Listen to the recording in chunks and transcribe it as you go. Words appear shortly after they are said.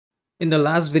In the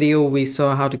last video, we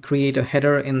saw how to create a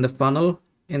header in the funnel.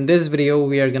 In this video,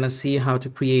 we are going to see how to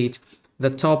create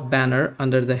the top banner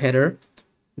under the header,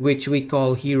 which we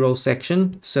call hero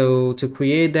section. So to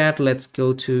create that, let's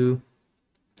go to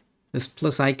this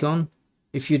plus icon.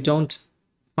 If you don't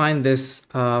find this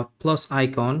plus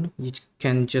icon, you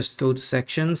can just go to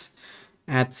sections,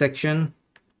 add section,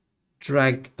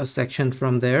 drag a section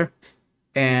from there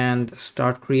and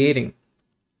start creating.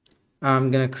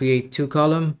 I'm going to create 2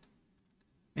 columns.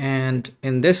 And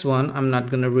in this one, I'm not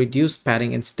going to reduce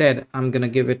padding. Instead, I'm going to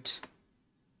give it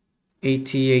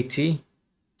 80.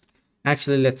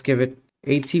 Actually, let's give it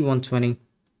 120.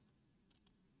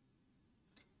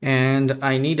 And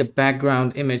I need a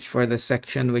background image for this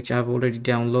section, which I've already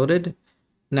downloaded.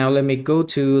 Now let me go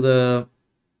to the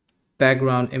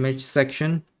background image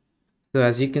section. So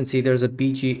as you can see, there's a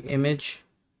BG image.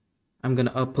 I'm going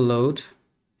to upload,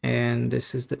 and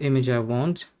this is the image I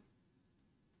want.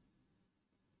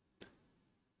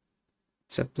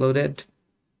 It's uploaded.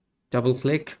 Double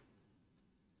click,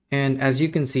 and as you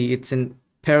can see, it's in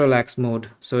parallax mode,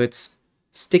 so it's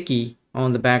sticky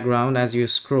on the background as you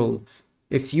scroll.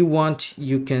 If you want,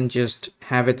 you can just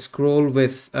have it scroll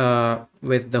with the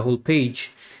whole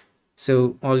page.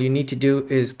 So all you need to do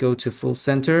is go to full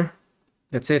center.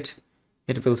 That's it.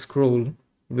 It will scroll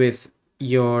with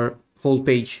your whole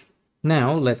page.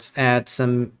 Now let's add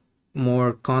some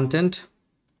more content.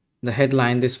 The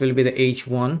headline, this will be the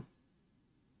H1.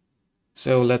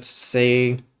 So let's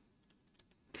say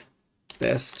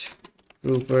best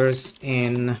roofers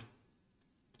in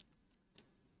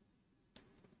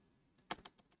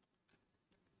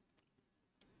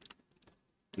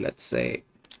let's say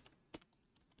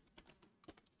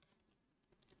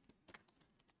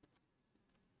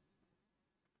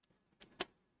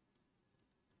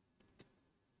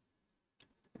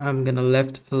I'm gonna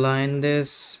left align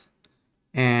this,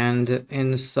 and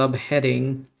in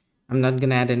subheading I'm not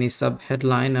gonna add any sub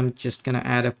headline. I'm just gonna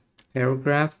add a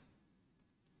paragraph.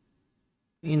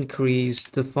 Increase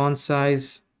the font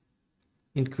size,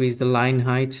 increase the line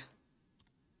height,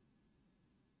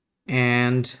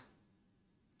 and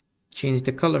change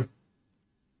the color.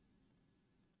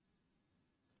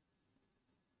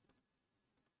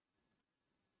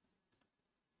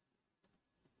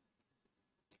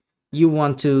 You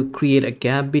want to create a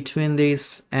gap between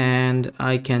these, and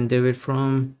I can do it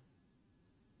from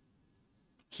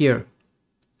here.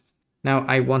 Now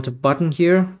I want a button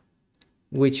here,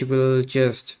 which will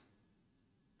just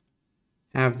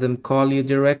have them call you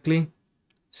directly.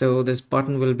 So this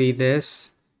button will be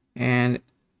this, and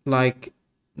like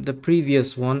the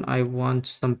previous one, I want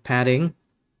some padding.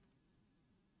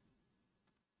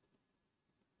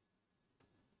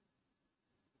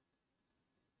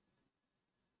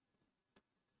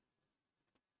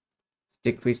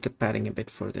 Decrease the padding a bit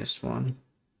for this one.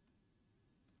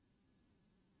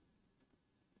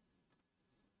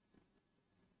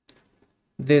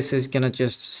 This is gonna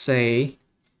just say,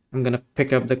 I'm gonna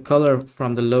pick up the color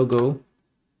from the logo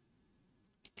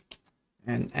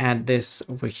and add this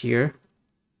over here.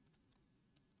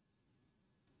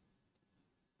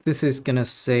 This is gonna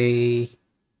say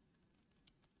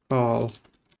call,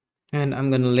 and I'm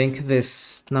gonna link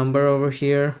this number over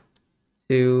here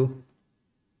to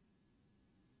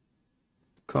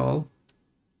call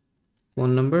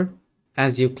phone number.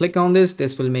 As you click on this,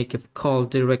 this will make a call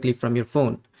directly from your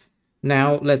phone.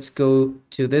 Now let's go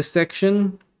to this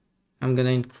section. I'm gonna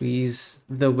increase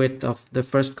the width of the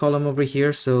first column over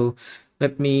here. So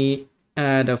let me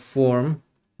add a form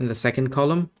in the second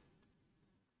column.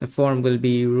 The form will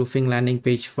be roofing landing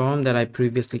page form that I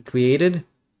previously created.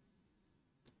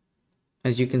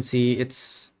 As you can see,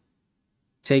 it's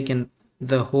taken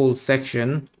the whole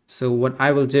section. So what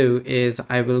I will do is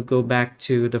I will go back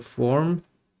to the form.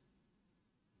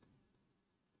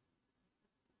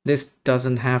 This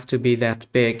doesn't have to be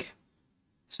that big.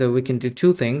 So we can do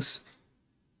two things.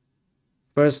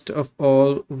 First of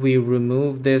all, we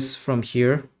remove this from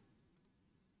here,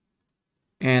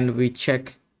 and we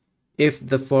check if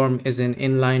the form is in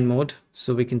inline mode.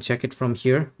 So we can check it from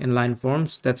here, inline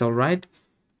forms. That's all right.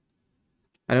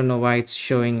 I don't know why it's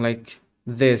showing like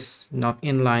this, not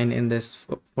inline in this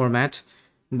format,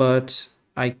 but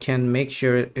I can make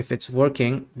sure if it's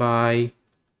working by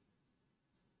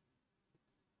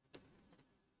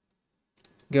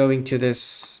going to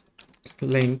this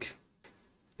link.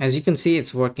 As you can see,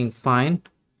 it's working fine.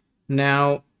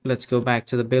 Now let's go back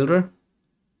to the builder.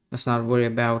 Let's not worry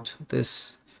about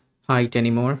this height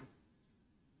anymore.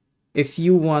 If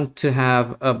you want to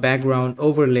have a background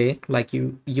overlay, like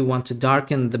you want to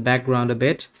darken the background a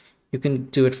bit, you can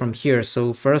do it from here.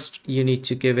 So first you need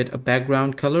to give it a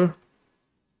background color.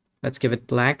 Let's give it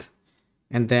black.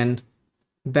 And then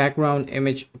background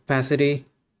image opacity,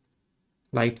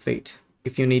 light fade.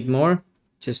 If you need more,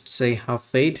 just say half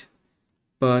fade,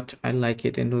 but I like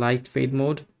it in light fade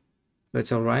mode, so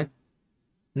it's all right.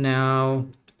 Now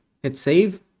hit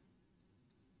save.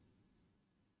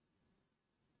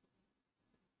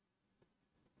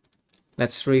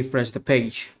 Let's refresh the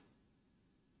page.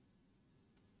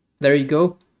 There you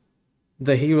go.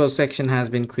 The hero section has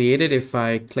been created. If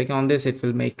I click on this, it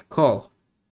will make a call.